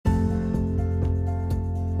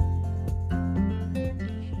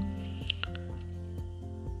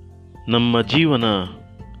ನಮ್ಮ ಜೀವನ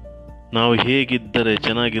ನಾವು ಹೇಗಿದ್ದರೆ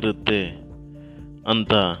ಚೆನ್ನಾಗಿರುತ್ತೆ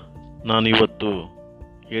ಅಂತ ನಾನಿವತ್ತು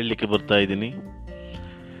ಹೇಳಲಿಕ್ಕೆ ಬರ್ತಾ ಇದ್ದೀನಿ.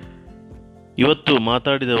 ಇವತ್ತು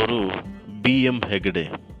ಮಾತಾಡಿದವರು BM ಹೆಗ್ಡೆ.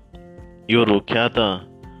 ಇವರು ಖ್ಯಾತ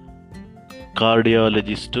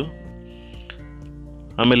ಕಾರ್ಡಿಯಾಲಜಿಸ್ಟು,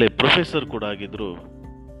 ಆಮೇಲೆ ಪ್ರೊಫೆಸರ್ ಕೂಡ ಆಗಿದ್ದರು.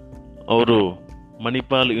 ಅವರು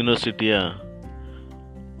ಮಣಿಪಾಲ್ ಯೂನಿವರ್ಸಿಟಿಯ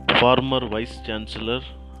ಫಾರ್ಮರ್ ವೈಸ್ ಚಾನ್ಸಲರ್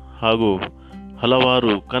ಹಾಗೂ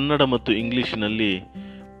ಹಲವಾರು ಕನ್ನಡ ಮತ್ತು ಇಂಗ್ಲಿಷಿನಲ್ಲಿ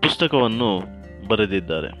ಪುಸ್ತಕವನ್ನು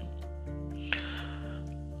ಬರೆದಿದ್ದಾರೆ.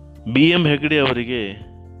 BM ಹೆಗ್ಡೆ ಅವರಿಗೆ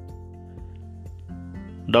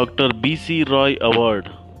ಡಾಕ್ಟರ್ BC ರಾಯ್ ಅವಾರ್ಡ್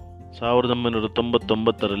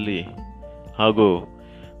 1999ರಲ್ಲಿ ಹಾಗೂ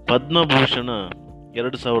ಪದ್ಮಭೂಷಣ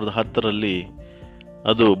 2010ರಲ್ಲಿ,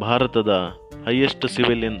 ಅದು ಭಾರತದ ಹೈಯೆಸ್ಟ್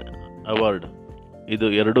ಸಿವಿಲಿಯನ್ ಅವಾರ್ಡ್, ಇದು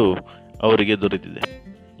ಎರಡೂ ಅವರಿಗೆ ದೊರೆತಿದೆ.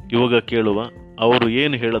 ಇವಾಗ ಕೇಳುವ ಅವರು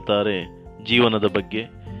ಏನು ಹೇಳುತ್ತಾರೆ ಜೀವನದ ಬಗ್ಗೆ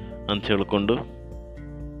ಅಂತ ಹೇಳಿಕೊಂಡು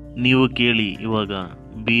ನೀವು ಕೇಳಿ. ಇವಾಗ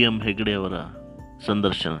BM ಹೆಗ್ಡೆ ಅವರ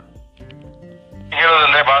ಸಂದರ್ಶನ.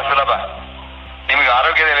 ಹೇಳೋದಂದ್ರೆ ಬಹಳ ಸುಲಭ. ನಿಮಗೆ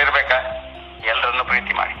ಆರೋಗ್ಯದಲ್ಲಿ ಇರಬೇಕಾ, ಎಲ್ಲರನ್ನು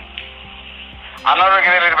ಪ್ರೀತಿ ಮಾಡಿ.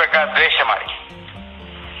 ಅನಾರೋಗ್ಯದಲ್ಲಿ ಇರಬೇಕಾ, ದ್ವೇಷ ಮಾಡಿ.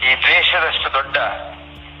 ಈ ದ್ವೇಷದಷ್ಟು ದೊಡ್ಡ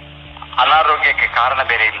ಅನಾರೋಗ್ಯಕ್ಕೆ ಕಾರಣ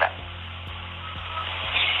ಬೇರೆ ಇಲ್ಲ.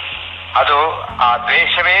 ಅದು ಆ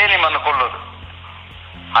ದ್ವೇಷವೇ ನಿಮ್ಮನ್ನು ಕೊಲ್ಲೋದು,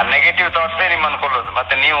 ಆ ನೆಗೆಟಿವ್ ಥಾಟ್ಸೇ ನಿಮ್ಮನ್ನು ಕೊಲ್ಲೋದು.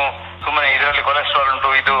 ಮತ್ತೆ ನೀವು ಸುಮ್ಮನೆ ಇದರಲ್ಲಿ ಕೊಲೆಸ್ಟ್ರಾಲ್ ಉಂಟು,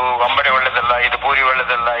 ಇದು ಅಂಬಡೆ ಒಳ್ಳೇದಲ್ಲ, ಇದು ಪೂರಿ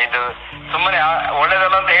ಒಳ್ಳೇದಲ್ಲ, ಇದು ಸುಮ್ಮನೆ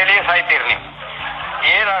ಒಳ್ಳೇದಲ್ಲ ಅಂತ ಹೇಳಿ ಸಾಯ್ತೀರಿ ನೀವು.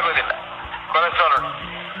 ಏನಾಗೋದಿಲ್ಲ. ಕೊಲೆಸ್ಟ್ರಾಲ್ ಉಂಟು.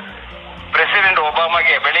 ಪ್ರೆಸಿಡೆಂಟ್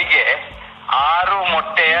ಒಬಾಮಾಗೆ ಬೆಳಿಗ್ಗೆ 6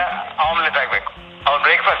 ಮೊಟ್ಟೆಯ ಆಮ್ಲೆಟ್ ಆಗ್ಬೇಕು ಅವ್ರ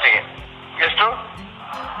ಬ್ರೇಕ್ಫಾಸ್ಟಿಗೆ. ಎಷ್ಟು?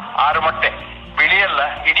 6 ಮೊಟ್ಟೆ, ಬಿಳಿಯಲ್ಲ,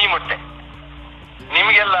 ಇಡೀ ಮೊಟ್ಟೆ.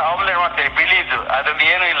 ನಿಮಗೆಲ್ಲ ಆಮ್ಲೆಟ್ ಮಾಡ್ತೀರಿ ಬಿಳಿದು, ಅದ್ರಲ್ಲಿ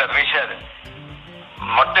ಏನೂ ಇಲ್ಲ, ವಿಷಯ ಅದು.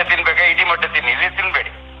 ಮೊಟ್ಟೆ ತಿನ್ಬೇಕಾ, ಇಡೀ ಮೊಟ್ಟೆ ತಿನ್ನಿ, ಇದೇ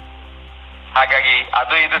ತಿನ್ಬೇಡಿ. ಹಾಗಾಗಿ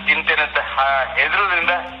ಅದು ಇದು ತಿಂತೇನೆ ಅಂತ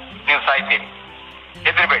ಹೆದರುವುದರಿಂದ ನೀವು ಸಾಯ್ತೀರಿ.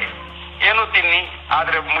 ಹೆದರಬೇಡಿ, ಏನು ತಿನ್ನಿ,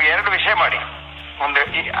 ಆದ್ರೆ 2 ವಿಷಯ ಮಾಡಿ. ಒಂದು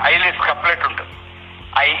ಐಲಿಸ್ ಕಪ್ಲೆಟ್ ಉಂಟು.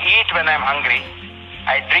 I eat when I am hungry,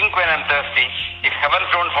 I drink when I am thirsty, if heavens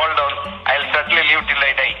don't fall down I will ಸರ್ಟ್ಲಿ live till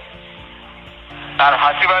I dye. ನಾನು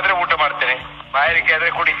ಹಸಿವಾದ್ರೆ ಊಟ ಮಾಡ್ತೇನೆ, ಬಾಯಾರಿಕೆ ಆದ್ರೆ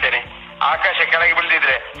ಕುಡಿತೇನೆ, ಆಕಾಶ ಕೆಳಗೆ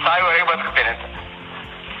ಬೀಳ್ದಿದ್ರೆ ಸಾಯುವವರೆಗೆ ಬದುಕುತ್ತೇನೆ ಅಂತ.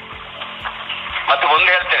 ಮತ್ತು ಒಂದು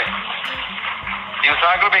ಹೇಳ್ತೇನೆ, ದಿವಸ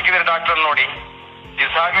ಆಗ್ಲೂ ಬೇಕಿದ್ರೆ ಡಾಕ್ಟರ್ ನೋಡಿ,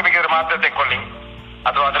 ದಿವಸ ಆಗ್ಲೂ ಬೇಕಿದ್ರೆ ಮಾತ್ರೆ ತೆಕ್ಕೊಳ್ಳಿ,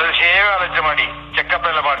 ಅಥವಾ ಅದರ ವಿಷಯವೇ ಆಲೋಚನೆ ಮಾಡಿ ಚೆಕಪ್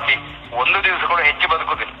ಎಲ್ಲ ಮಾಡಿಸಿ, ಒಂದು ದಿವಸ ಕೂಡ ಹೆಚ್ಚು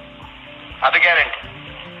ಬದುಕುದಿಲ್ಲ, ಅದು ಗ್ಯಾರಂಟಿ.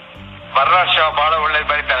 ಬರ್ನಾಡ್ ಶಾ ಬಹಳ ಒಳ್ಳೇದು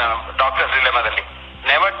ಬರೀತಾನೆ doctors ಡಿಲೆಮಾದಲ್ಲಿ.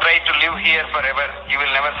 Never try to live here for ever, you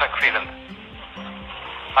will never succeed ಅಂತ.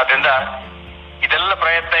 ಅದರಿಂದ ಇದೆಲ್ಲ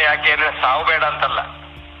ಪ್ರಯತ್ನ ಯಾಕೆ ಅಂದ್ರೆ ಸಾವು ಬೇಡ ಅಂತಲ್ಲ.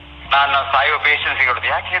 ನಾನು ಸಾಯುವ ಪೇಷನ್ಸ್ ಹೇಳುದು,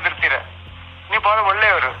 ಯಾಕೆ ಹೆದರ್ತೀರ? ನೀವು ಬಹಳ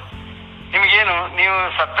ಒಳ್ಳೆಯವರು. ನಿಮ್ಗೇನು, ನೀವು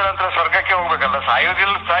ಸತ್ತ ನಂತರ ಸ್ವರ್ಗಕ್ಕೆ ಹೋಗ್ಬೇಕಲ್ಲ,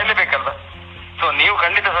 ಸಾಯಲೇಬೇಕಲ್ಲ. ಸೊ ನೀವು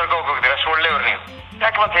ಖಂಡಿತ ಸ್ವರ್ಗ ಹೋಗ್ತೀರ, ಅಷ್ಟು ಒಳ್ಳೆಯವರು ನೀವು.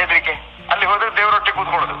 ಯಾಕೆ ಮತ್ತೆ ಹೆದರಿಕೆ? ಅಲ್ಲಿ ಹೋದ್ರೆ ದೇವರೊಟ್ಟಿಗೆ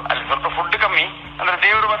ಕೂತ್ಕೊಳ್ಳೋದು, ಅಲ್ಲಿ ಸ್ವಲ್ಪ ಫುಡ್ ಕಮ್ಮಿ, ಅಂದ್ರೆ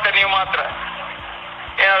ದೇವರು ಮತ್ತೆ ನೀವು ಮಾತ್ರ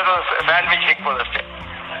ಏನಾದ್ರು ಸ್ಯಾಂಡ್ವಿಚ್ ಸಿಕ್ಬೋದಷ್ಟೇ.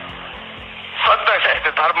 ಸಂತೋಷ ಆಯ್ತು.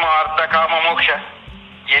 ಧರ್ಮ, ಅರ್ಥ, ಕಾಮ, ಮೋಕ್ಷ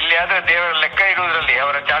ಎಲ್ಲಿ ಆದ್ರೆ ದೇವರ ಲೆಕ್ಕ ಇಡುವುದರಲ್ಲಿ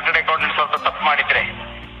ಅವರ ಚಾರ್ಟರ್ಡ್ ಅಕೌಂಟೆಂಟ್ ಸ್ವಲ್ಪ ತಪ್ಪು ಮಾಡಿದ್ರೆ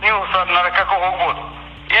ನೀವು ನರಕಕ್ಕೂ ಹೋಗ್ಬೋದು.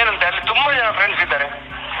 ಏನಂತೆ, ಅಲ್ಲಿ ತುಂಬಾ ಜನ ಫ್ರೆಂಡ್ಸ್ ಇದ್ದಾರೆ.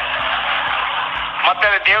 ಮತ್ತೆ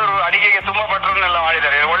ಅಲ್ಲಿ ದೇವರು ಅಡಿಗೆಗೆ ತುಂಬಾ ಭಟ್ರನ್ನೆಲ್ಲ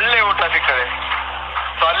ಮಾಡಿದ್ದಾರೆ, ಒಳ್ಳೆ ಊಟ ಸಿಗ್ತದೆ.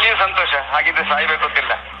 ಸೊ ಅಲ್ಲಿಯೂ ಸಂತೋಷ. ಹಾಗಿದ್ರೆ ಸಾಯ್ಬೇಕು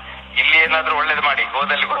ಗೊತ್ತಿಲ್ಲ, ಇಲ್ಲಿ ಏನಾದ್ರೂ ಒಳ್ಳೇದು ಮಾಡಿ,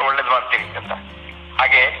 ಹೋದಲ್ಲಿ ಕೂಡ ಒಳ್ಳೇದು ಮಾಡ್ತೀವಿ ಅಂತ.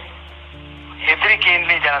 ಹಾಗೆ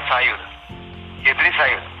ಹೆದರಿಕೆಯಿಂದಲೇ ಜನ ಸಾಯುವುದು, ಹೆದರಿ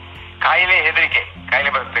ಸಾಯುವುದು. ಕಾಯಿಲೆ ಹೆದರಿಕೆ,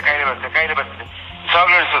 ಕಾಯಿಲೆ ಬರ್ತದೆ, ಕಾಯಿಲೆ ಬರ್ತದೆ, ಕಾಯಿಲೆ ಬರ್ತದೆ, ಸಾವು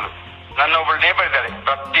ನಡೆಸುದು. ನನ್ನ ಒಬ್ಬಳು ನೇಬರ್ ಇದ್ದಾರೆ,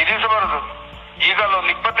 ಪ್ರತಿ ದಿವಸ ಬರುದು. ಈಗಲ್ಲ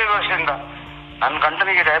ಒಂದು 25 ವರ್ಷದಿಂದ, ನನ್ನ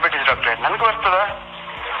ಗಂಟನಿಗೆ ಡಯಾಬಿಟಿಸ್ ಡಾಕ್ಟ್ರೆ, ನನ್ಗೆ ಬರ್ತದ?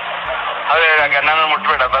 ಅದೇ ನನ್ನ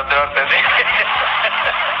ಮುಟ್ಬೇಡ, ಬರ್ತದೆ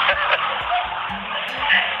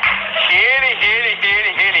ಹೇಳಿ ಹೇಳಿ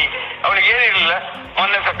ಹೇಳಿ ಹೇಳಿ ಅವಳಿಗೆ ಏನಿರಲಿಲ್ಲ.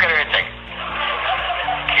 ಮೊನ್ನೆ ಸಕ್ಕರೆ ಹೆಚ್ಚಾಗಿ.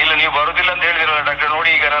 ಇಲ್ಲ, ನೀವು ಬರುದಿಲ್ಲ ಅಂತ ಹೇಳಿದಿರಲ್ಲ ಡಾಕ್ಟರ್, ನೋಡಿ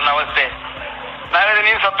ಈಗ ನನ್ನ ಅವಸ್ಥೆ. ನಾಳೆ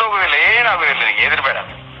ನೀವು ಸತ್ತೋಗುದಿಲ್ಲ, ಏನಾಗುದಿಲ್ಲ, ನಿನಗೆ ಹೆದರ್ಬೇಡ.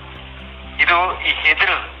 ಇದು ಈ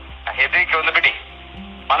ಹೆದರಿಕೆ ಒಂದು ಬಿಡಿ,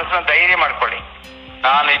 ಮನಸ್ಸನ್ನ ಧೈರ್ಯ ಮಾಡ್ಕೊಳ್ಳಿ.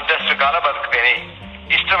 ನಾನು ಇದ್ದಷ್ಟು ಕಾಲ ಬದುಕ್ತೇನೆ,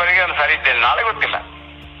 ಇಷ್ಟವರೆಗೆ ನಾನು ಸರಿ ಇದ್ದೇನೆ. ನಾಳೆ ಗೊತ್ತಿಲ್ಲ,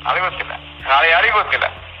 ನಾಳೆ ಯಾರಿಗೂ ಗೊತ್ತಿಲ್ಲ.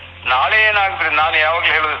 ನಾಳೆ ಏನಾಗ್ತದೆ? ನಾನು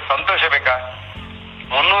ಯಾವಾಗಲೂ ಹೇಳುದು, ಸಂತೋಷ ಬೇಕಾ?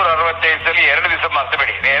 365 2 ದಿವಸ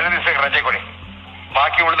ಮರ್ತಬೇಡಿ, 2 ದಿವಸಕ್ಕೆ ರಜೆ ಕೊಡಿ.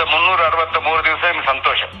 ಬಾಕಿ ಉಳಿದ 363 ದಿವಸ ನಿಮ್ಗೆ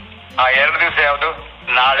ಸಂತೋಷ. ಆ 2 ದಿವಸ ಯಾವುದು?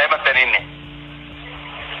 ನಾಳೆ ಮತ್ತೆ ನಿನ್ನೆ.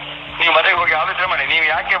 ನೀವು ಮನೆಗೆ ಹೋಗಿ ಆಲೋಚನೆ ಮಾಡಿ, ನೀವು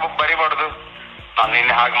ಯಾಕೆ ಬರಿ ಮಾಡುದು? ನಾನು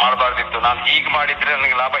ನಿನ್ನೆ ಹಾಗೆ ಮಾಡಬಾರ್ದಿತ್ತು, ನಾನು ಹೀಗೆ ಮಾಡಿದ್ರೆ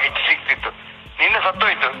ನನಗೆ ಲಾಭ ಹೆಚ್ಚು ಸಿಗ್ತಿತ್ತು, ನಿನ್ನೆ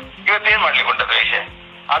ಸತ್ತೋಯ್ತು, ಇವತ್ತೇನ್ ಮಾಡ್ಲಿಕ್ಕೆ ಉಂಟದ ವಿಷಯ?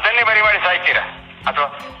 ಅದನ್ನೇ ಬರಿ ಮಾಡಿ ಸಾಯ್ತೀರಾ? ಅಥವಾ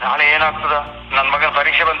ನಾಳೆ ಏನಾಗ್ತದ, ನನ್ನ ಮಗನ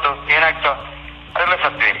ಪರೀಕ್ಷೆ ಬಂತು, ಏನಾಗ್ತೋ, ಅದೆಲ್ಲ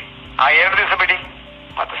ಸತ್ತೀರಿ. ಆ 2 ದಿವಸ ಬಿಡಿ,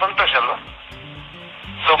 ಮತ್ತೆ ಸಂತೋಷ ಅಲ್ವಾ?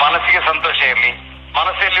 ಸೊ ಮನಸ್ಸಿಗೆ ಸಂತೋಷ ಇರಲಿ.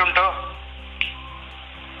 ಮನಸ್ಸಲ್ಲಿ ಉಂಟು,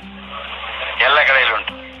 ಎಲ್ಲ ಕಡೆಯಲ್ಲಿ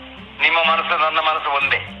ಉಂಟು. ನಿಮ್ಮ ಮನಸ್ಸು ನನ್ನ ಮನಸ್ಸು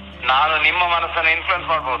ಒಂದೇ. ನಾನು ನಿಮ್ಮ ಮನಸ್ಸನ್ನು ಇನ್ಫ್ಲುಯೆನ್ಸ್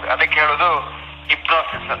ಮಾಡ್ಬೋದು. ಅದಕ್ಕೆ ಹೇಳೋದು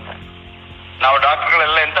ಹಿಪ್ನೋಸಿಸ್ ಅಂತ. ನಾವು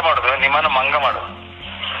ಡಾಕ್ಟರ್ಗಳೆಲ್ಲ ಎಂತ ಮಾಡುದು, ನಿಮ್ಮನ್ನು ಮಂಗ ಮಾಡುದು.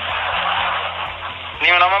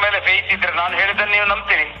 ನೀವು ನಮ್ಮ ಮೇಲೆ ಫೇತ್ ಇದ್ರೆ ನಾನು ಹೇಳಿದ್ದನ್ನು ನೀವು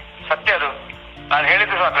ನಂಬ್ತೀರಿ, ಸತ್ಯ ಅದು. ನಾನು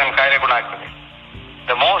ಹೇಳಿದ್ರೆ ಸಾಕು ನಿಮ್ ಕಾಯಿಲೆ ಗುಣ ಆಗ್ತದೆ.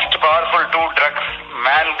 The most powerful 2 drugs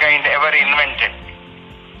man kind ever invented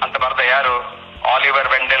ಅಂತ ಬರೆದ ಯಾರು? ಆಲಿವರ್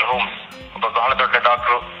ವೆಂಡೆಲ್ ಹೋಮ್ಸ್, ಒಬ್ಬ ಬಹಳ ದೊಡ್ಡ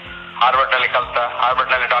ಡಾಕ್ಟ್ರು. ಹಾರ್ವರ್ಡ್ ನಲ್ಲಿ ಕಲ್ತ,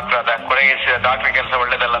 ಹಾರ್ವರ್ಡ್ ನಲ್ಲಿ ಡಾಕ್ಟರ್ ಆದ, ಕೊನೆಗೆ ಡಾಕ್ಟರ್ ಕೆಲಸ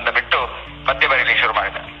ಒಳ್ಳೇದಲ್ಲ ಅಂತ ಬಿಟ್ಟು ಪದ್ಯ ಬರೀಲಿಕ್ಕೆ ಶುರು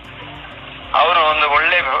ಮಾಡಿದ. ಅವನು ಒಂದು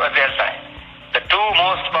ಒಳ್ಳೆ ಹೇಳ್ತಾನೆ, the 2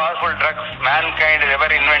 most powerful drugs mankind has ever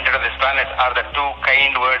invented on this planet are the 2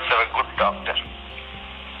 kind words of a good doctor.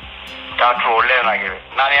 Doctor ಒಳ್ಳೆಯವನಾಗಿವೆ.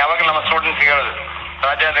 ನಾನು ಯಾವಾಗ ನಮ್ಮ ಸ್ಟೂಡೆಂಟ್ಸ್ ಹೇಳೋದು,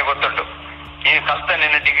 ರಾಜಾದ್ರೆ ಗೊತ್ತುಂಟು, ನೀನು ಕಲ್ತ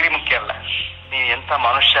ನಿನ್ನ ಡಿಗ್ರಿ ಮುಖ್ಯ ಅಲ್ಲ, ನೀನು ಎಂತ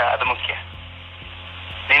ಮನುಷ್ಯ ಅದು ಮುಖ್ಯ.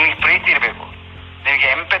 ನಿನಗೆ ಪ್ರೀತಿ ಇರಬೇಕು, ನಿನಗೆ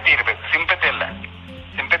ಎಂಪತಿ ಇರಬೇಕು. ಸಿಂಪತಿ ಅಲ್ಲ,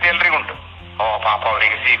 ಸಿಂಪತಿ ಎಲ್ರಿಗುಂಟು. ಓ ಪಾಪ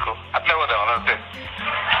ಅವರಿಗೆ ಸೀಕು ಅತ್ಲೇ ಹೋದ ಅವನದ್ದು.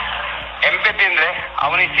 ಎಂಪತಿ ಅಂದ್ರೆ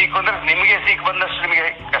ಅವನಿಗೆ ಸೀಕು ಅಂದ್ರೆ ನಿಮಗೆ ಸೀಕು ಬಂದಷ್ಟು ನಿಮಗೆ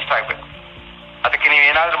ಕಷ್ಟ ಆಗ್ಬೇಕು. ಅದಕ್ಕೆ ನೀವು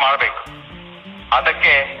ಏನಾದ್ರೂ ಮಾಡಬೇಕು.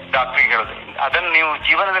 ಅದಕ್ಕೆ ಡಾಕ್ಟ್ರಿಗೆ ಹೇಳೋದು, ಅದನ್ನು ನೀವು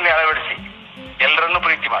ಜೀವನದಲ್ಲಿ ಅಳವಡಿಸಿ. ಎಲ್ಲರನ್ನೂ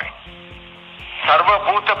ಪ್ರೀತಿ ಮಾಡಿ,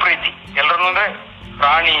 ಸರ್ವಭೂತ ಪ್ರೀತಿ. ಎಲ್ಲರನ್ನು ಅಂದ್ರೆ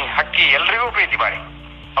ಪ್ರಾಣಿ, ಹಕ್ಕಿ ಎಲ್ರಿಗೂ ಪ್ರೀತಿ ಮಾಡಿ.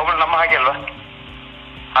 ಅವುಗಳು ನಮ್ಮ ಹಾಗೆ ಅಲ್ವಾ?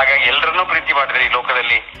 ಹಾಗಾಗಿ ಎಲ್ಲರನ್ನೂ ಪ್ರೀತಿ ಮಾಡಿದ್ರೆ ಈ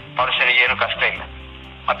ಲೋಕದಲ್ಲಿ ಮನುಷ್ಯನಿಗೆ ಏನು ಕಷ್ಟ ಇಲ್ಲ.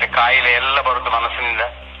 ಮತ್ತೆ ಕಾಯಿಲೆ ಎಲ್ಲ ಬರುವುದು ಮನಸ್ಸಿನಿಂದ.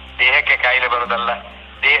 ದೇಹಕ್ಕೆ ಕಾಯಿಲೆ ಬರುವುದಲ್ಲ,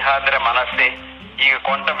 ದೇಹ ಅಂದ್ರೆ ಮನಸ್ಸೇ. ಈಗ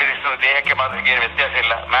ಕ್ವಾಂಟಮ್ ಫಿಸಿಕ್ಸ್ ದೇಹಕ್ಕೆ ಮನಸ್ಸಿಗೆ ಏನು ವ್ಯತ್ಯಾಸ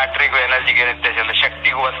ಇಲ್ಲ, ಮ್ಯಾಟ್ರಿಗೂ ಎನರ್ಜಿಗೆ ಏನು ವ್ಯತ್ಯಾಸ ಇಲ್ಲ,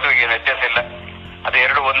 ಶಕ್ತಿಗೂ ವಸ್ತುವಿಗೆ ಏನು ವ್ಯತ್ಯಾಸ ಇಲ್ಲ. ಅದು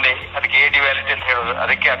ಎರಡು ಒಂದೇ. ಅದಕ್ಕೆ ಎ ಡ್ಯುಯಾಲಿಟಿ ಅಂತ ಹೇಳೋದು,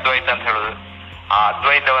 ಅದಕ್ಕೆ ಅದ್ವೈತ ಅಂತ ಹೇಳೋದು. ಆ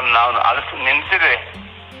ಅದ್ವೈತವನ್ನು ನಾವು ನೆನೆಸಿದ್ರೆ,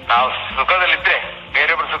 ನಾವು ಸುಖದಲ್ಲಿದ್ರೆ,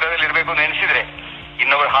 ಬೇರೊಬ್ರು ಸುಖದಲ್ಲಿ ಇರ್ಬೇಕು ಅಂತ ಎನಿಸಿದ್ರೆ,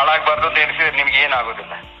 ಇನ್ನೊಬ್ರು ಹಾಳಾಗಬಾರ್ದು ಅಂತ ಎನಿಸಿದ್ರೆ ನಿಮ್ಗೆ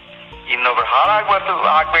ಏನಾಗೋದಿಲ್ಲ. ಇನ್ನೊಬ್ರು ಹಾಳಾಗಬಾರ್ದು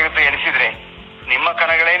ಆಗ್ಬೇಕು ಅಂತ ಎನಿಸಿದ್ರೆ ನಿಮ್ಮ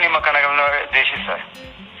ಕಣಗಳೇ ನಿಮ್ಮ ಕಣಗಳನ್ನ ದ್ವೇಷಿಸ್ತಾರೆ.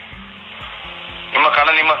 ನಿಮ್ಮ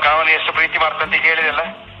ಕಣವನ್ನು ಎಷ್ಟು ಪ್ರೀತಿ ಮಾಡ್ತಂತ ಹೇಳಿದೆಲ್ಲ,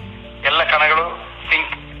 ಎಲ್ಲ ಕಣಗಳು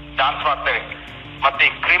ಡಾನ್ಸ್ ಮಾಡ್ತವೆ. ಮತ್ತೆ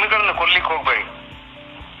ಈ ಕ್ರಿಮಿಗಳನ್ನು ಕೊಲ್ಲಿಕ್ಕೆ ಹೋಗ್ಬೇಡಿ.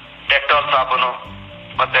 ಡೆಟಾಲ್ ಸಾಬೂನು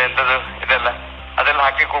ಮತ್ತೆ ಎಂತದ್ದು ಇದೆಲ್ಲ ಅದೆಲ್ಲ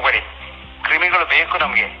ಹಾಕ್ಲಿಕ್ಕೆ ಹೋಗ್ಬೇಡಿ. ಕ್ರಿಮಿಗಳು ಬೇಕು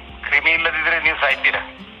ನಮ್ಗೆ. ಕ್ರಿಮಿ ಇಲ್ಲದಿದ್ರೆ ನೀವು ಸಾಯ್ತೀರಾ.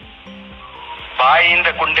 ಬಾಯಿಯಿಂದ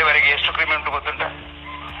ಕುಂಡೆವರೆಗೆ ಎಷ್ಟು ಕ್ರಿಮಿ ಉಂಟು ಗೊತ್ತುಂಟ?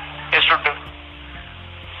 ಎಷ್ಟುಂಟು?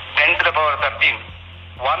 10 to the power 13,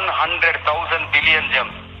 100,000 billion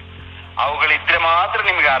germs. ಅವುಗಳಿದ್ರೆ ಮಾತ್ರ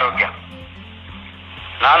ನಿಮ್ಗೆ ಆರೋಗ್ಯ.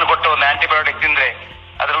 ನಾನು ಕೊಟ್ಟ ಒಂದು ಆಂಟಿಬಯೋಟಿಕ್ ತಿಂದ್ರೆ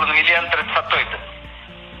ಅದರಲ್ಲೊಂದು ಮಿಲಿಯಂತರ ಸತ್ತೋಯ್ತು.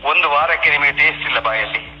 1 ವಾರಕ್ಕೆ ನಿಮಗೆ ಟೇಸ್ಟ್ ಇಲ್ಲ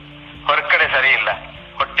ಬಾಯಲ್ಲಿ, ಹೊರಗಡೆ ಸರಿ ಇಲ್ಲ,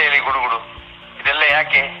 ಹೊಟ್ಟೆಯಲ್ಲಿ ಗುಡುಗುಡು. ಇದೆಲ್ಲ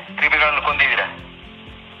ಯಾಕೆ? ಕ್ರಿಮಿಗಳನ್ನು ಕೊಂದಿದ್ದೀರಾ.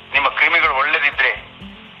 ನಿಮ್ಮ ಕ್ರಿಮಿಗಳು ಒಳ್ಳೇದಿದ್ರೆ,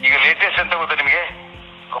 ಈಗ ಲೇಟೆಸ್ಟ್ ಅಂತ ಗೊತ್ತಾ ನಿಮಗೆ,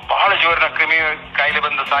 ಬಹಳ ಜೋರಿನ ಕ್ರಿಮಿ ಕಾಯಿಲೆ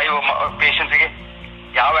ಬಂದು ಸಾಯುವ ಪೇಷಂಟ್ಸ್ಗೆ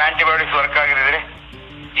ಯಾವ ಆಂಟಿಬಯೋಟಿಕ್ಸ್ ವರ್ಕ್ ಆಗಿದ್ರೆ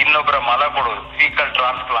ಇನ್ನೊಬ್ಬರ ಮಲ ಕೊಡುವುದು, ಫೀಕಲ್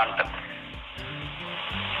ಟ್ರಾನ್ಸ್ಪ್ಲಾಂಟ್ ಅಂತ.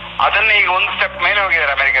 ಅದನ್ನೇ ಈಗ ಒಂದು ಸ್ಟೆಪ್ ಮೇಲೆ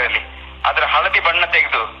ಹೋಗಿದ್ದಾರೆ ಅಮೆರಿಕದಲ್ಲಿ. ಅದರ ಹಳದಿ ಬಣ್ಣ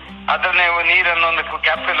ತೆಗೆದು ಅದನ್ನೇ ನೀರನ್ನು ಒಂದು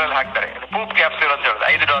ಕ್ಯಾಪ್ಸೂಲ್ ಅಲ್ಲಿ ಹಾಕ್ತಾರೆ. ಪೂಪ್ ಕ್ಯಾಪ್ಸೂಲ್ ಅಂತ ಹೇಳುದು,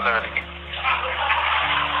 $5 ಅದಕ್ಕೆ.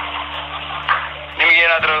 ನಿಮ್ಗೆ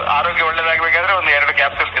ಏನಾದ್ರೂ ಆರೋಗ್ಯ ಒಳ್ಳೇದಾಗಬೇಕಾದ್ರೆ ಒಂದು 2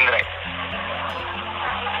 ಕ್ಯಾಪ್ಸೂಲ್ ತಿಂದ್ರೆ.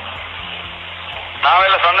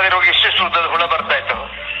 ನಾವೆಲ್ಲ ಸಣ್ಣದಿರುವಾಗ ಇಷ್ಟಿಷ್ಟು ಉದ್ದದ ಹುಳ ಬರ್ತಾ ಇತ್ತು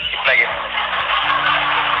ಇತ್ಲಾಗೆ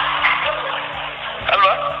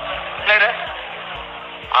ಅಲ್ವಾ?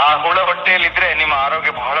 ಆ ಹುಳ ಹೊಟ್ಟೆಯಲ್ಲಿದ್ರೆ ನಿಮ್ಮ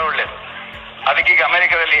ಆರೋಗ್ಯ ಬಹಳ ಒಳ್ಳೇದು. ಅದಕ್ಕೀಗ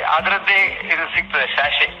ಅಮೆರಿಕದಲ್ಲಿ ಅದರದ್ದೇ ಇದು ಸಿಗ್ತದೆ,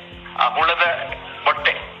 ಶಾಶೆ. ಆ ಹುಳದ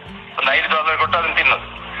ಹೊಟ್ಟೆ ಒಂದು $5 ಕೊಟ್ಟು ಅದನ್ನು ತಿನ್ನೋದು.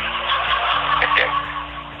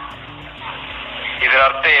 ಇದರ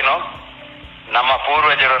ಅರ್ಥ ಏನು? ನಮ್ಮ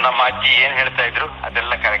ಪೂರ್ವಜರು, ನಮ್ಮ ಅಜ್ಜಿ ಏನ್ ಹೇಳ್ತಾ ಇದ್ರು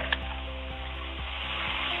ಅದೆಲ್ಲ ಕರೆಕ್ಟ್.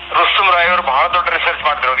 ರುಸ್ತುಂ ರಾಯ್ ಅವರು ಬಹಳ ದೊಡ್ಡ ರಿಸರ್ಚ್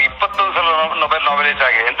ಮಾಡಿದ್ರು. ಅವ್ರಿಗೆ 21 ಸಲ ನೊಬೆಲ್ ನಾವೆಲೇಜ್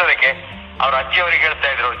ಆಗಿದೆ. ಎಂತದಕ್ಕೆ? ಅವ್ರ ಅಜ್ಜಿ ಅವರಿಗೆ ಹೇಳ್ತಾ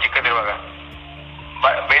ಇದ್ರು ಚಿಕ್ಕದಿರುವಾಗ,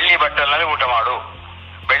 ಬೆಳ್ಳಿ ಬಟ್ಟಲಿನಲ್ಲಿ ಊಟ ಮಾಡು,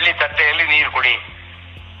 ಬೆಳ್ಳಿ ತಟ್ಟೆಯಲ್ಲಿ ನೀರು ಕುಡಿ.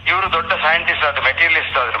 ಇವರು ದೊಡ್ಡ ಸೈಂಟಿಸ್ಟ್ ಆದ್ರು,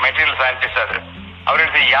 ಮೆಟೀರಿಯಲ್ ಸೈಂಟಿಸ್ಟ್ ಆದ್ರು. ಅವ್ರು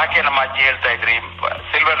ಹೇಳಿದ್ರು, ಯಾಕೆ ನಮ್ಮ ಅಜ್ಜಿ ಹೇಳ್ತಾ ಇದ್ರಿ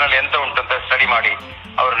ಸಿಲ್ವರ್ ನಲ್ಲಿ ಎಂತ ಉಂಟು ಅಂತ ಸ್ಟಡಿ ಮಾಡಿ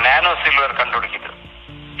ಅವರು ನ್ಯಾನೋ ಸಿಲ್ವರ್ ಕಂಡು ಹುಡುಕಿದ್ರು.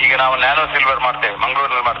 ಈಗ ನಾವು ನ್ಯಾನೋ ಸಿಲ್ವರ್ ಮಾಡ್ತೇವೆ,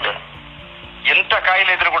 ಮಂಗಳೂರಿನಲ್ಲಿ ಮಾಡ್ತೇವೆ. ಎಂತ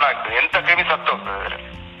ಕಾಯಿಲೆ ಇದ್ರೂ ಕೂಡ ಆಗ್ತದೆ, ಎಂತ ಕ್ರಿಮಿ ಸತ್ತು ಹೋಗ್ತದೆ ಅದರಲ್ಲಿ.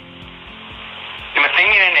 ನಿಮ್ಮ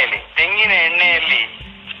ತೆಂಗಿನ ಎಣ್ಣೆಯಲ್ಲಿ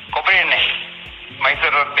ಕೊಬ್ಬರಿ ಎಣ್ಣೆ,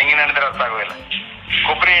 ಮೈಸೂರು ತೆಂಗಿನ ಎಣ್ಣೆ ಅರ್ಥ ಆಗುದಿಲ್ಲ.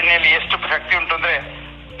 ಕೊಬ್ಬರಿ ಎಣ್ಣೆಯಲ್ಲಿ ಎಷ್ಟು ಶಕ್ತಿ ಉಂಟು ಅಂದ್ರೆ,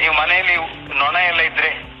 ನೀವು ಮನೆಯಲ್ಲಿ ನೊಣ ಎಲ್ಲ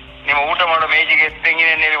ಇದ್ರೆ ನಿಮ್ಮ ಊಟ ಮಾಡೋ ಮೇಜಿಗೆ ತೆಂಗಿನ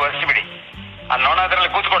ಎಣ್ಣೆಯಲ್ಲಿ ಒರೆಸಿಬಿಡಿ. ಆ ನೊಣ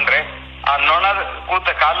ಅದರಲ್ಲಿ ಕೂತ್ಕೊಂಡ್ರೆ ಆ ನೊಣ ಕೂತ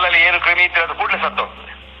ಕಾಲಲ್ಲಿ ಏನು ಕ್ರಿಮಿ ಇದ್ರೆ ಅದು ಕೂಡಲೇ ಸತ್ತು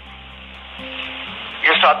ಹೋಗ್ತದೆ.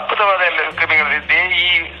 ಎಷ್ಟು ಅದ್ಭುತವಾದ ಎಲ್ಲ ಕ್ರಿಮಿಗಳಿದೆ ಈ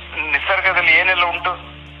ನಿಸರ್ಗದಲ್ಲಿ, ಏನೆಲ್ಲ ಉಂಟು.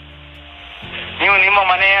 ನೀವು ನಿಮ್ಮ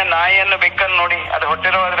ಮನೆಯ ನಾಯಿಯನ್ನು, ಬೆಕ್ಕನ್ನು ನೋಡಿ, ಅದು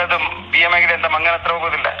ಹೊಟ್ಟೆರೋದ್ರೆ ಅದು BM ಆಗಿದೆ ಅಂತ ಮಂಗನ ಹತ್ರ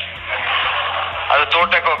ಹೋಗೋದಿಲ್ಲ, ಅದು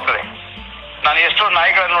ತೋಟಕ್ಕೆ ಹೋಗ್ತದೆ. ನಾನು ಎಷ್ಟೋ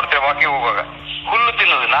ನಾಯಿಗಳನ್ನು ನೋಡ್ತೇವೆ ವಾಕಿಂಗ್ ಹೋಗುವಾಗ, ಹುಲ್ಲು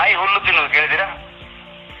ತಿನ್ನುದು. ನಾಯಿ ಹುಲ್ಲು ತಿನ್ನುದು ಕೇಳಿದಿರಾ?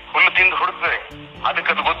 ಹುಲ್ಲು ತಿಂದು ಹುಡುಕ್ತದೆ.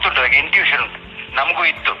 ಅದಕ್ಕದು ಗೊತ್ತುಂಟು, ಅದಕ್ಕೆ ಇಂಟ್ಯೂಷನ್ ಉಂಟು. ನಮಗೂ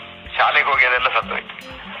ಇತ್ತು. ಶಾಲೆಗೆ ಹೋಗಿ ಅದೆಲ್ಲ ಸತ್ತೋಯ್ತು.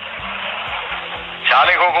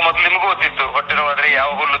 ಶಾಲೆಗೆ ಹೋಗೋ ಮೊದಲು ನಿಮಗೂ ಗೊತ್ತಿತ್ತು ಹೊಟ್ಟೆ ನೋವಾದ್ರೆ ಯಾವ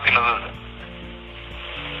ಹುಲ್ಲು ತಿನ್ನೋದು.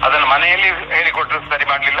 ಅದನ್ನು ಮನೆಯಲ್ಲಿ ಹೇಳಿಕೊಟ್ರು ಸರಿ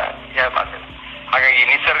ಮಾಡ್ಲಿಲ್ಲ, ಯಾರು ಮಾಡ್ಲಿಲ್ಲ. ಹಾಗಾಗಿ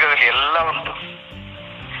ನಿಸರ್ಗದಲ್ಲಿ ಎಲ್ಲ ಉಂಟು.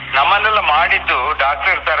 ನಮ್ಮನ್ನೆಲ್ಲ ಮಾಡಿದ್ದು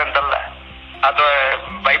ಡಾಕ್ಟರ್ ಇರ್ತಾರೆ ಅಂತಲ್ಲ, ಅಥವಾ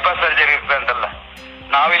ಬೈಪಾಸ್ ಸರ್ಜರಿ ಇರ್ತದೆ ಅಂತಲ್ಲ.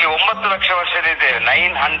 ನಾವಿಲ್ಲಿ 9 ಲಕ್ಷ ವರ್ಷದಿದ್ದೇವೆ.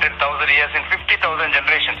 900,000 years in 50,000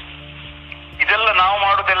 generations. ಇದೆಲ್ಲ ನಾವು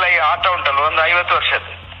ಮಾಡುದೆಲ್ಲ ಈ ಆಟ ಉಂಟಲ್ಲ, ಒಂದು 50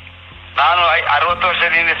 ವರ್ಷದ್ದು. ನಾನು 60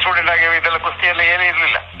 ವರ್ಷದ ಹಿಂದೆ ಸ್ಟೂಡೆಂಟ್ ಆಗಿ ಇದೆಲ್ಲ ಕುಸ್ತಿ ಎಲ್ಲ ಏನೂ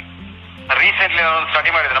ಇರಲಿಲ್ಲ. ರೀಸೆಂಟ್ಲಿ ನಾನು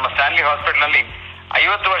ಸ್ಟಡಿ ಮಾಡಿದೆ. ನಮ್ಮ ಸ್ಟ್ಯಾನ್ಲಿ ಹಾಸ್ಪಿಟಲ್ ನಲ್ಲಿ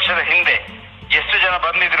 50 ವರ್ಷದ ಹಿಂದೆ ಎಷ್ಟು ಜನ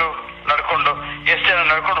ಬಂದಿದ್ರು ನಡ್ಕೊಂಡು, ಎಷ್ಟು ಜನ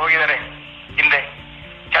ನಡ್ಕೊಂಡು ಹೋಗಿದ್ದಾರೆ ಹಿಂದೆ,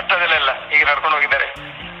 ಚಟ್ಟದಲ್ಲೆಲ್ಲ ಈಗ ನಡ್ಕೊಂಡು ಹೋಗಿದ್ದಾರೆ.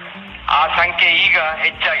 ಆ ಸಂಖ್ಯೆ ಈಗ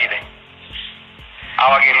ಹೆಚ್ಚಾಗಿದೆ,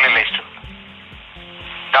 ಆವಾಗ ಇರಲಿಲ್ಲ ಇಷ್ಟು.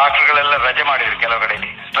 ಡಾಕ್ಟರ್ಗಳೆಲ್ಲ ರಜೆ ಮಾಡಿದ್ರು, ಕೆಲವು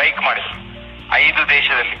ಕಡೆಯಲ್ಲಿ ಸ್ಟ್ರೈಕ್ ಮಾಡಿದ್ರು. 5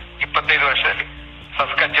 ದೇಶದಲ್ಲಿ 25 ವರ್ಷದಲ್ಲಿ.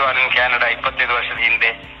 ಸಸ್ಕಚುವಾನ್ ಇನ್ ಕ್ಯಾನಡಾ 25 ವರ್ಷದ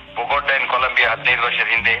ಹಿಂದೆ, ಬೊಗೊಟಾ ಇನ್ ಕೊಲಂಬಿಯಾ 15 ವರ್ಷದ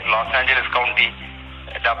ಹಿಂದೆ, ಲಾಸ್ ಆಂಜಲೀಸ್ ಕೌಂಟಿ,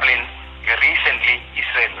 ಡಬ್ಲಿನ್, ಈಗ ರೀಸೆಂಟ್ಲಿ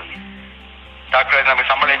ಇಸ್ರೇಲ್ ನಲ್ಲಿ. ಡಾಕ್ಟರ್ ನಮಗೆ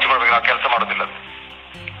ಸಂಬಳ ಹೆಚ್ಚು ಕೊಡ್ಬೇಕು, ನಾವು ಕೆಲಸ ಮಾಡೋದಿಲ್ಲ.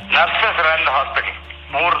 ನರ್ಸಸ್ ರನ್ ದ ಹಾಸ್ಪಿಟಲ್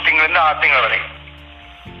 3 ತಿಂಗಳಿಂದ 6 ತಿಂಗಳವರೆಗೆ.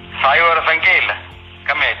 ಸಾಯುವವರ ಸಂಖ್ಯೆ ಇಲ್ಲ,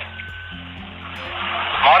 ಕಮ್ಮಿ ಆಯ್ತು.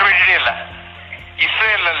 ಮಾರ್ಬಿಡಿಟಿ ಇಲ್ಲ.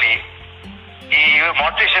 ಇಸ್ರೇಲ್ ನಲ್ಲಿ ಈ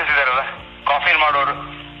ಮಾರ್ಟಿಷಿಯನ್ಸ್ ಇದಾರಲ್ಲ, ಕಾಫಿ ಮಾಡೋರು,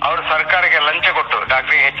 ಅವರು ಸರ್ಕಾರಕ್ಕೆ ಲಂಚ ಕೊಟ್ಟು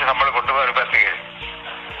ಡಾಕ್ಟರ್ಗೆ ಹೆಚ್ಚು ಸಂಬಳ ಕೊಟ್ಟು ಅವರು ಬರ್ತಿಗೆ.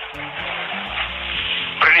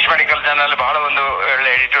 ಬ್ರಿಟಿಷ್ ಮೆಡಿಕಲ್ ಜರ್ನಲ್ ಬಹಳ ಒಂದು ಒಳ್ಳೆ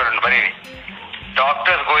ಎಡಿಟೋರ್ ಉಂಟು, ಬರೀರಿ.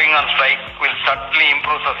 Doctors going on strike will subtly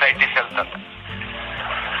improve society's health ಅಂತ.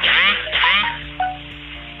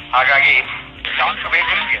 ಹಾಗಾಗಿ ಡಾಕ್ಟರ್ ಬೇಕು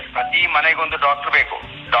ನಿಮಗೆ. ಪ್ರತಿ ಮನೆಗೊಂದು ಡಾಕ್ಟರ್ ಬೇಕು.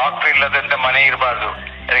 ಡಾಕ್ಟರ್ ಇಲ್ಲದಂತೆ ಮನೆ ಇರಬಾರ್ದು.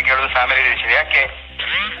 ಅದಕ್ಕೆ ಹೇಳುದು ಫ್ಯಾಮಿಲಿ ಡಿಸಿಷನ್. ಯಾಕೆ?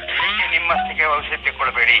 ನಿಮ್ಮಷ್ಟಿಗೆ ಔಷಧಿ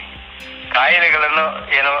ತೆಕ್ಕೊಳ್ಬೇಡಿ, ಕಾಯಿಲೆಗಳನ್ನು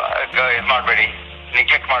ಏನು ಇದು ಮಾಡಬೇಡಿ,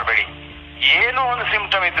 ನೆಗ್ಲೆಕ್ಟ್ ಮಾಡಬೇಡಿ. ಏನೋ ಒಂದು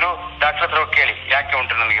ಸಿಂಪ್ಟಮ್ ಇದ್ರು ಡಾಕ್ಟರ್ ಹತ್ರ ಹೋಗಿ ಕೇಳಿ, ಯಾಕೆ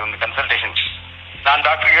ಉಂಟು ನನಗೆ ಒಂದು ಕನ್ಸಲ್ಟೇಷನ್. ನಾನು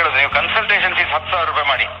ಡಾಕ್ಟರ್ಗೆ ಹೇಳೋದು, ನೀವು ಕನ್ಸಲ್ಟೇಷನ್ ಫೀಸ್ 10,000 ರೂಪಾಯಿ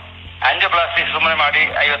ಮಾಡಿ, ಆಂಜಿಯೋಪ್ಲಾಸ್ಟಿ ಸುಮ್ಮನೆ ಮಾಡಿ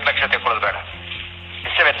 50 ಲಕ್ಷ ತೆಕ್ಕೊಳ್ಳೋದು ಬೇಡ.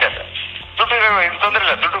 ಇಷ್ಟೇ ವ್ಯತ್ಯಾಸ. ದುಡ್ಡು ತೊಂದರೆ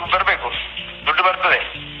ಇಲ್ಲ, ದುಡ್ಡು ಬರಬೇಕು, ದುಡ್ಡು ಬರ್ತದೆ.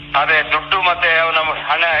 ಆದ್ರೆ ದುಡ್ಡು ಮತ್ತೆ ನಮ್ಮ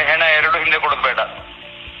ಹೆಣ ಎರಡು ಹಿಂದೆ ಕೊಡೋದು ಬೇಡ.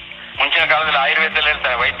 ಮುಂಚಿನ ಕಾಲದಲ್ಲಿ ಆಯುರ್ವೇದದಲ್ಲಿ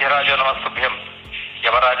ಹೇಳ್ತಾರೆ, ವೈದ್ಯರಾಜ ನಮಸ್ತುಭ್ಯಂ,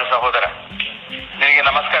 ಯಮರಾಜ ಸಹೋದರ, ನಿನಗೆ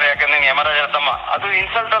ನಮಸ್ಕಾರ ಯಾಕಂದ್ರೆ ನೀನು ಯಮರಾಜನ ತಮ್ಮ. ಅದು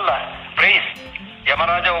ಇನ್ಸಲ್ಟ್ ಅಲ್ಲ, ಪ್ರೈಸ್.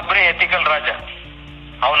 ಯಮರಾಜ ಒಬ್ಬರೇ ಎಥಿಕಲ್ ರಾಜ.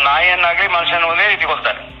 ಅವನು ನಾಯಿಯನ್ನಾಗ್ಲಿ ಮನುಷ್ಯನ ಒಂದೇ ರೀತಿ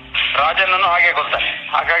ಕೊಲ್ತಾನೆ, ರಾಜನನ್ನು ಹಾಗೆ ಕೊಲ್ತಾನೆ.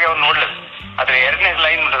 ಹಾಗಾಗಿ ಅವ್ನು ಒಳ್ಳೇದು. ಆದ್ರೆ 2ನೇ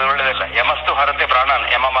ಲೈನ್ ಒಳ್ಳೇದಲ್ಲ. ಯಮಸ್ತು ಹರತೆ ಪ್ರಾಣನ,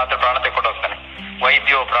 ಯಮ ಮಾತ್ರ ಪ್ರಾಣ ತೆಕ್ಕೊಂಡು ಹೋಗ್ತಾನೆ.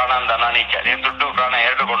 ವೈದ್ಯೋ ಪ್ರಾಣಾಂದ ನಾನೀಚ, ನೀನು ದುಡ್ಡು ಪ್ರಾಣ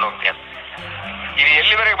ಎರಡು ಕೊಂಡು ಹೋಗ್ತೀಯ. ಇದು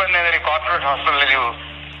ಎಲ್ಲಿವರೆಗೆ ಬಂದೆ ಅಂದ್ರೆ, ಕಾರ್ಪೊರೇಟ್ ಹಾಸ್ಪಿಟಲ್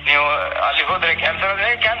ನೀವು ಅಲ್ಲಿ ಹೋದ್ರೆ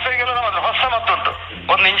ಕ್ಯಾನ್ಸರ್ಗೆಲ್ಲ ನಮ್ಮ ಹೊಸ ಮತ್ತುಂಟು.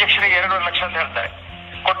 ಒಂದು ಇಂಜೆಕ್ಷನ್ಗೆ 2 ಲಕ್ಷ ಅಂತ ಹೇಳ್ತಾರೆ.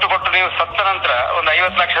 ಕೊಟ್ಟು ನೀವು ಸತ್ತ ನಂತರ ಒಂದು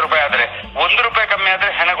 50 ಲಕ್ಷ ರೂಪಾಯಿ ಆದ್ರೆ 1 ರೂಪಾಯಿ ಕಮ್ಮಿ ಆದ್ರೆ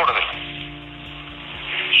ಹೆಣ ಕೊಡುದಿಲ್ಲ.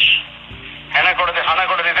 ಹಣ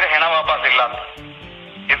ಕೊಡದಿದ್ರೆ ಹೆಣ ವಾಪಸ್ ಇಲ್ಲ ಅಂತ.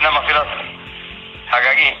 ಇದು ನಮ್ಮ ಫಿಲಾಸಫಿ.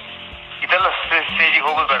 ಹಾಗಾಗಿ ಇದೆಲ್ಲ ಸ್ಟೇಜಿಗೆ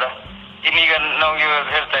ಹೋಗೋದು ಬೇಡ. ಇನ್ನೀಗ ನಾವು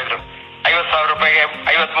ಹೇಳ್ತಾ ಇದ್ರು 50,000 ರೂಪಾಯಿಗೆ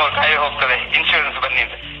 53 ಕಾಯಿಲೆ ಹೋಗ್ತದೆ, ಇನ್ಶೂರೆನ್ಸ್ ಬನ್ನಿ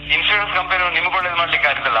ಅಂತ. ಇನ್ಶೂರೆನ್ಸ್ ಕಂಪನಿ ನಿಮ್ಗೆ ಒಳ್ಳೇದು ಮಾಡ್ಲಿಕ್ಕೆ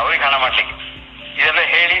ಆಗಿಲ್ಲ, ಅವ್ರಿಗೆ ಹಣ ಮಾಡ್ಲಿಕ್ಕೆ. ಇದೆಲ್ಲ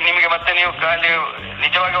ಹೇಳಿ ನಿಮಗೆ ಮತ್ತೆ ನೀವು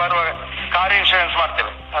ನಿಜವಾಗಿ ಬರುವಾಗ ಕಾರ್ ಇನ್ಶೂರೆನ್ಸ್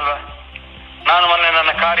ಮಾಡ್ತೇವೆ ಅಲ್ವಾ. ನಾನು ಮೊನ್ನೆ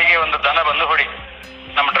ನನ್ನ ಕಾರಿಗೆ ಒಂದು ದನ ಬಂದು ಹೊಡಿತು.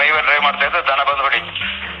 ನಮ್ಮ ಡ್ರೈವರ್ ಡ್ರೈವ್ ಮಾಡ್ತಾ ಇದ್ದು, ದನ ಬಂದು ಹೊಡಿತು.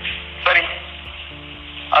 ಸರಿ,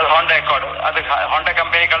 ಅದು ಹೋಂಡಾ ಅಕಾರ್ಡ್. ಅದಕ್ಕೆ ಹೋಂಡಾ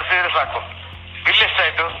ಕಂಪನಿ ಕಳಿಸಿದ್ರೆ ಸಾಕು. ಬಿಲ್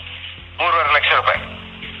ಎಷ್ಟಾಯ್ತು? 3.5 ಲಕ್ಷ ರೂಪಾಯಿ.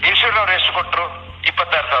 ಇನ್ಶೂರೆನ್ಸ್ ಅವ್ರು ಎಷ್ಟು ಕೊಟ್ಟರು?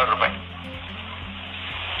 26,000 ರೂಪಾಯಿ.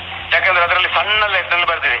 ಯಾಕಂದ್ರೆ ಅದರಲ್ಲಿ ಸಣ್ಣ ಲೆಕ್ಕದಲ್ಲಿ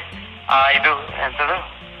ಬರ್ದಿದೆ, ಇದು ಎಂತದು,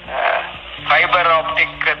 fibre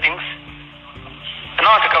optic things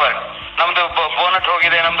not cover. ನಮ್ದು ಬೋನಟ್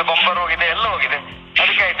ಹೋಗಿದೆ, ನಮ್ದು ಬಂಪರ್ ಹೋಗಿದೆ, ಎಲ್ಲ ಹೋಗಿದೆ.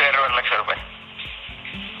 ಅದಕ್ಕೆ ಆಯ್ತು 2.5 ಲಕ್ಷ ರೂಪಾಯಿ.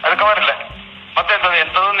 ಅದು ಕವರ್ ಇಲ್ಲ. ಮತ್ತೆ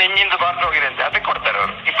ಎಂತದೊಂದು ಇಂಜಿನ್ ಬಾರ್ಟ್ ಹೋಗಿದೆ ಅಂತ ಅದಕ್ಕೆ ಕೊಡ್ತಾರೆ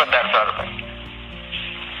ಅವರು 26,000 ರೂಪಾಯಿ.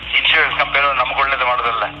 ಇನ್ಶೂರೆನ್ಸ್ ಕಂಪನಿ ನಮ್ಗೆ ಒಳ್ಳೇದು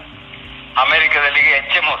ಮಾಡೋದಲ್ಲ. ಅಮೆರಿಕದಲ್ಲಿ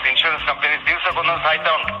HMOs ಇನ್ಶೂರೆನ್ಸ್ ಕಂಪನಿ ದಿವಸಕ್ಕೊಂದೊಂದು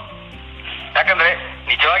ಸಾಯ್ತಾ ಉಂಟು. ಯಾಕಂದ್ರೆ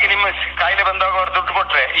ನಿಜವಾಗಿ ನಿಮ್ಮ ಕಾಯಿಲೆ ಬಂದಾಗ ಅವ್ರು ದುಡ್ಡು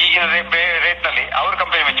ಕೊಟ್ರೆ ಈಗಿನ ರೇಟ್ ನಲ್ಲಿ ಅವ್ರ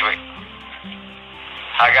ಕಂಪನಿ ಮೆಚ್ಚಬೇಕು.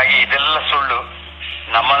 ಹಾಗಾಗಿ ಇದೆಲ್ಲ ಸುಳ್ಳು.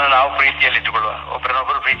 ನಮ್ಮನ್ನು ನಾವು ಪ್ರೀತಿಯಲ್ಲಿ ಇಟ್ಟುಕೊಳ್ಳುವ,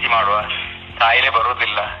 ಒಬ್ಬರನ್ನೊಬ್ಬರು ಪ್ರೀತಿ ಮಾಡುವ, ಕಾಯಿಲೆ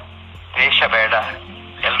ಬರುವುದಿಲ್ಲ, ದ್ವೇಷ ಬೇಡ,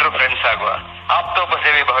 ಎಲ್ರೂ ಫ್ರೆಂಡ್ಸ್ ಆಗುವ. ಆಪ್ತೋಪ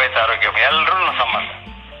ಸೇವೆ ಭವೇತ ಆರೋಗ್ಯ, ಎಲ್ರೂ ಸಂಬಂಧ.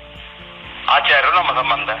 ಆಚಾರ್ಯರು ನಮ್ಮ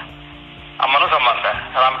ಸಂಬಂಧ, ಅಮ್ಮನೂ ಸಂಬಂಧ,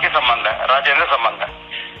 ರಾಮಕಿ ಸಂಬಂಧ, ರಾಜೇಂದ್ರ ಸಂಬಂಧ,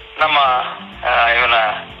 ನಮ್ಮ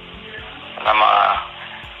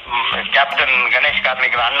ಕ್ಯಾಪ್ಟನ್ ಗಣೇಶ್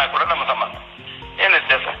ಕಾರ್ಣಿಕರ ಅಣ್ಣ ಕೂಡ ನಮ್ಮ ಸಂಬಂಧ. ಏನು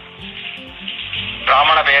ವ್ಯತ್ಯಾಸ?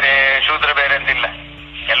 ಬ್ರಾಹ್ಮಣ ಬೇರೆ ಶೂದ್ರ ಬೇರೆ ಅಂತಿಲ್ಲ,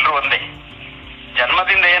 ಎಲ್ರೂ ಒಂದೇ.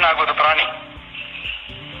 ಜನ್ಮದಿಂದ ಏನಾಗೋದು? ಪ್ರಾಣಿ.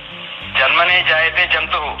 ಜನ್ಮನೇ ಜಾಯತೆ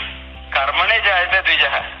ಜಂತು, ಕರ್ಮನೇ ಜಾಯತೆ ದ್ವಿಜ.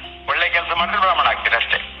 ಒಳ್ಳೆ ಕೆಲಸ ಮಾಡಿದ್ರೆ ಬ್ರಾಹ್ಮಣ ಆಗ್ತೀರಿ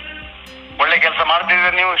ಅಷ್ಟೇ, ಒಳ್ಳೆ ಕೆಲಸ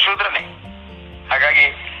ಮಾಡ್ತಿದ್ರೆ ನೀವು ಶೂದ್ರನೇ. ಹಾಗಾಗಿ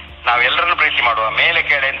ನಾವೆಲ್ಲರನ್ನು ಪ್ರೀತಿ ಮಾಡುವ, ಮೇಲೆ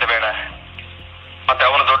ಕೆಳ ಅಂತ ಬೇಡ. ಮತ್ತೆ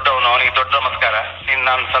ಅವನು ದೊಡ್ಡವನು, ಅವನಿಗೆ ದೊಡ್ಡ ನಮಸ್ಕಾರ,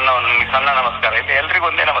 ನಾನು ಸಣ್ಣವನು, ನಿನಗೆ ಸಣ್ಣ ನಮಸ್ಕಾರ, ಇದು ಎಲ್ರಿಗೂ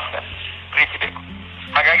ಒಂದೇ ನಮಸ್ಕಾರ. ಪ್ರೀತಿ ಬೇಕು.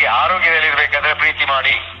 ಹಾಗಾಗಿ ಆರೋಗ್ಯದಲ್ಲಿರ್ಬೇಕಾದ್ರೆ ಪ್ರೀತಿ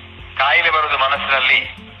ಮಾಡಿ. ಕಾಯಿಲೆ ಬರುವುದು ಮನಸ್ಸಿನಲ್ಲಿ,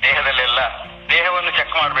 ದೇಹದಲ್ಲೆಲ್ಲ. ದೇಹವನ್ನು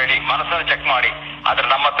ಚೆಕ್ ಮಾಡಬೇಡಿ, ಮನಸ್ಸನ್ನು ಚೆಕ್ ಮಾಡಿ. ಆದ್ರೆ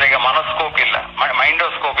ನಮ್ಮ ಹತ್ರ ಈಗ ಮನಸ್ಕೋಪ್ ಇಲ್ಲ,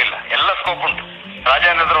 ಮೈಂಡೋಸ್ಕೋಪ್ ಇಲ್ಲ, ಎಲ್ಲ ಸ್ಕೋಪ್ ಉಂಟು.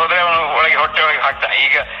 ರಾಜೇಂದ್ರ ಹತ್ರ ಹೋದ್ರೆ ಅವನು ಒಳಗೆ ಹೊಟ್ಟೆ ಒಳಗೆ ಹಾಕ್ತಾನೆ.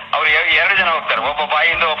 ಈಗ ಅವ್ರು 2 ಜನ ಹೋಗ್ತಾರೆ, ಒಬ್ಬ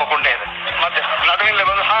ಬಾಯಿಂದ ಒಬ್ಬ ಕುಂಡೆಯಿಂದ, ಮತ್ತೆ ನಡುವಿಲ್ಲ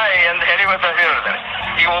ಬಂದು ಹಾಯ್ ಅಂತ ಹೇಳಿ ಹೇಳ್ತಾರೆ.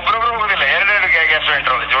 ಈಗ ಒಬ್ರೊಬ್ರು ಹೋಗುದಿಲ್ಲ, 2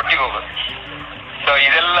 ಗ್ಯಾಸ್ಟ್ರೋಎಂಟ್ರಾಲಜಿ ಒಟ್ಟಿಗೆ ಹೋಗೋದು. ಸೊ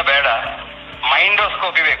ಇದೆಲ್ಲ ಬೇಡ.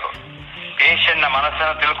 ಮೈಂಡೋಸ್ಕೋಪಿ ಬೇಕು, ಪೇಷಂಟ್ ನ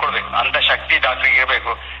ಮನಸ್ಸನ್ನು ತಿಳ್ಕೊಳ್ಬೇಕು, ಅಂತ ಶಕ್ತಿ ಡಾಕ್ಟರ್ಗೆ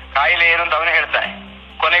ಇರಬೇಕು. ಕಾಯಿಲೆ ಏನು ಅಂತ ಅವನೇ ಹೇಳ್ತಾನೆ.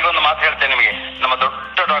 ಕೊನೆಗೊಂದು ಮಾತು ಹೇಳ್ತೇನೆ ನಿಮಗೆ, ನಮ್ಮ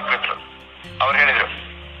ದೊಡ್ಡ ಡಾಕ್ಟರ್ ಇದ್ರು, ಅವ್ರು ಹೇಳಿದ್ರು,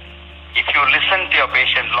 if you listen to your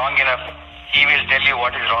patient long enough he will tell you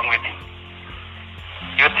what is wrong with him.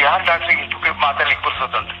 ಇವತ್ತು ಯಾರು ಡಾಕ್ಟರ್ಗೆ ಇಷ್ಟು ಮಾತಾಡ್ಲಿಕ್ಕೆ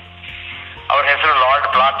ಪುರ್ಸೋತಂತೆ? ಅವ್ರ ಹೆಸರು ಲಾರ್ಡ್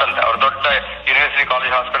ಪ್ಲಾಟ್ ಅಂತ. ಅವ್ರು ದೊಡ್ಡ university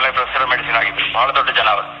college hospital professor medicine ಆಗಿದ್ರು, ಬಹಳ ದೊಡ್ಡ ಜನ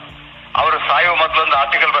ಅವರು. ಅವರು ಸಾಯುವ ಮೊದಲೊಂದು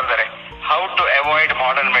ಆರ್ಟಿಕಲ್ ಬರ್ತಾರೆ, how to avoid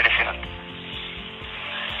modern medicine ಅಂತ.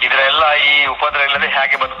 ಇದರೆಲ್ಲ ಈ ಉಪದ್ರ ಇಲ್ಲದೆ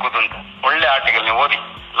ಹೇಗೆ ಬದುಕುದು ಅಂತ ಒಳ್ಳೆ ಆರ್ಟಿಕಲ್, ನೀವು ಓದಿ.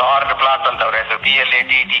 ಲಾರ್ಡ್ ಪ್ಲಾಟ್ ಅಂತ ಅವ್ರ ಹೆಸರು,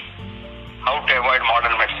 PLATT, how to avoid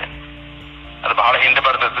modern medicine. ಅದು ಬಹಳ ಹಿಂದೆ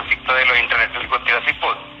ಬರೆದದ್ದು, ಸಿಗ್ತದೆ ಇಲ್ಲೋ ಇಂಟರ್ನೆಟ್ ಗೊತ್ತಿಲ್ಲ,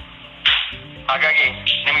 ಸಿಗ್ಬೋದು. ಹಾಗಾಗಿ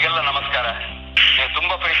ನಿಮಗೆಲ್ಲ ನಮಸ್ಕಾರ, ನೀವು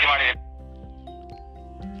ತುಂಬಾ ಪ್ರೀತಿ ಮಾಡಿದ್ದೀರಿ.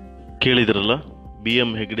 ಕೇಳಿದ್ರಲ್ಲ,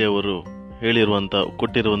 BM ಹೆಗ್ಡೆ ಅವರು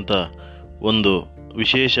ಕೊಟ್ಟಿರುವಂಥ ಒಂದು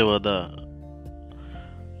ವಿಶೇಷವಾದ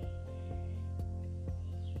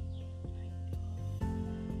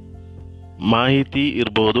ಮಾಹಿತಿ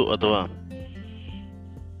ಇರ್ಬೋದು, ಅಥವಾ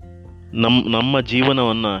ನಮ್ಮ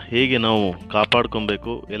ಜೀವನವನ್ನು ಹೇಗೆ ನಾವು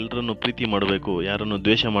ಕಾಪಾಡ್ಕೊಬೇಕು, ಎಲ್ಲರನ್ನು ಪ್ರೀತಿ ಮಾಡಬೇಕು, ಯಾರನ್ನು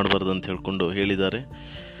ದ್ವೇಷ ಮಾಡಬಾರ್ದು ಅಂತ ಹೇಳ್ಕೊಂಡು ಹೇಳಿದ್ದಾರೆ.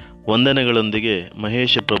 ವಂದನೆಗಳೊಂದಿಗೆ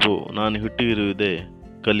ಮಹೇಶ ಪ್ರಭು, ನಾನು ಹುಟ್ಟಿರುವುದೇ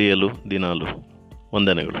ಕಲಿಯಲು ದಿನಾಲು.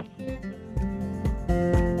 ವಂದನೆಗಳು.